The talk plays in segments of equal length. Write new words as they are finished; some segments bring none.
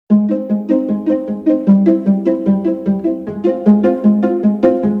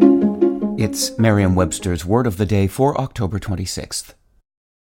It's Merriam-Webster's Word of the Day for October 26th.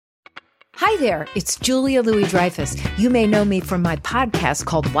 Hi there, it's Julia Louis-Dreyfus. You may know me from my podcast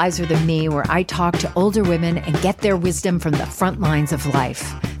called Wiser Than Me, where I talk to older women and get their wisdom from the front lines of life.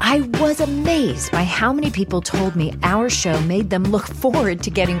 I was amazed by how many people told me our show made them look forward to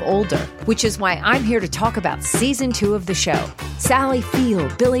getting older, which is why I'm here to talk about Season 2 of the show. Sally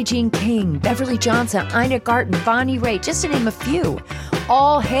Field, Billie Jean King, Beverly Johnson, Ina Garten, Bonnie Raitt, just to name a few.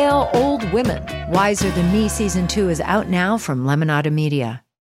 All hail old women. Wiser Than Me Season 2 is out now from Lemonada Media.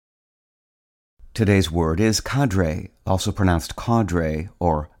 Today's word is cadre, also pronounced cadre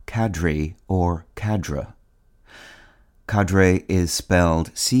or cadre or cadre. Cadre is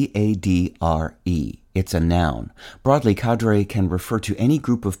spelled C-A-D-R-E. It's a noun. Broadly, cadre can refer to any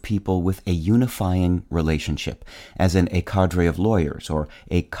group of people with a unifying relationship, as in a cadre of lawyers or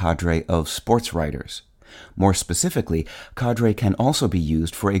a cadre of sports writers. More specifically, cadre can also be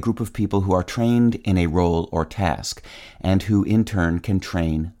used for a group of people who are trained in a role or task, and who in turn can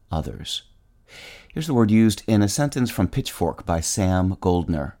train others. Here's the word used in a sentence from Pitchfork by Sam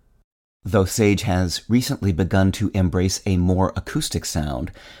Goldner. Though Sage has recently begun to embrace a more acoustic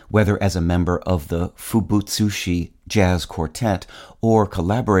sound, whether as a member of the Fubutsushi Jazz Quartet or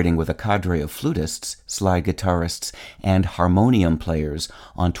collaborating with a cadre of flutists, slide guitarists, and harmonium players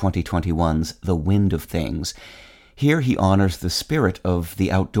on 2021's The Wind of Things, here he honors the spirit of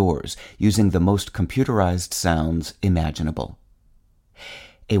the outdoors, using the most computerized sounds imaginable.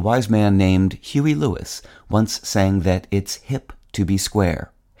 A wise man named Huey Lewis once sang that it's hip to be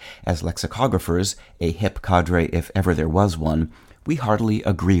square. As lexicographers, a hip cadre if ever there was one, we heartily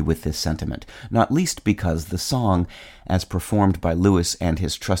agree with this sentiment, not least because the song, as performed by Lewis and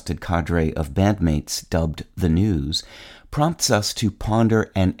his trusted cadre of bandmates dubbed The News, prompts us to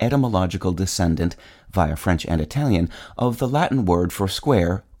ponder an etymological descendant, via French and Italian, of the Latin word for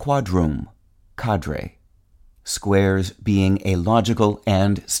square, quadrum, cadre. Squares being a logical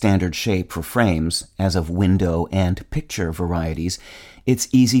and standard shape for frames, as of window and picture varieties, it's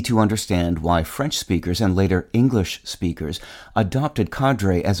easy to understand why French speakers and later English speakers adopted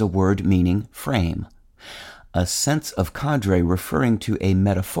cadre as a word meaning frame. A sense of cadre referring to a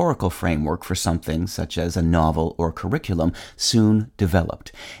metaphorical framework for something, such as a novel or curriculum, soon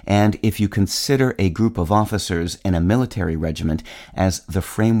developed. And if you consider a group of officers in a military regiment as the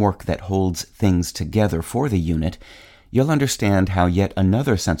framework that holds things together for the unit, you'll understand how yet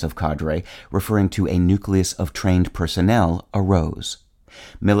another sense of cadre, referring to a nucleus of trained personnel, arose.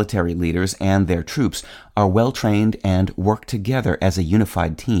 Military leaders and their troops are well trained and work together as a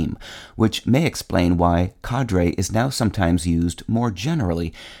unified team, which may explain why cadre is now sometimes used more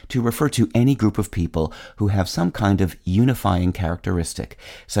generally to refer to any group of people who have some kind of unifying characteristic,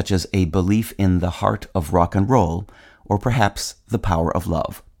 such as a belief in the heart of rock and roll, or perhaps the power of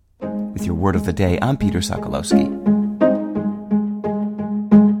love. With your word of the day, I'm Peter Sokolowski.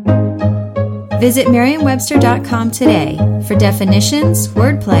 Visit Merriam-Webster.com today for definitions,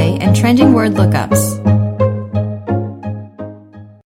 wordplay, and trending word lookups.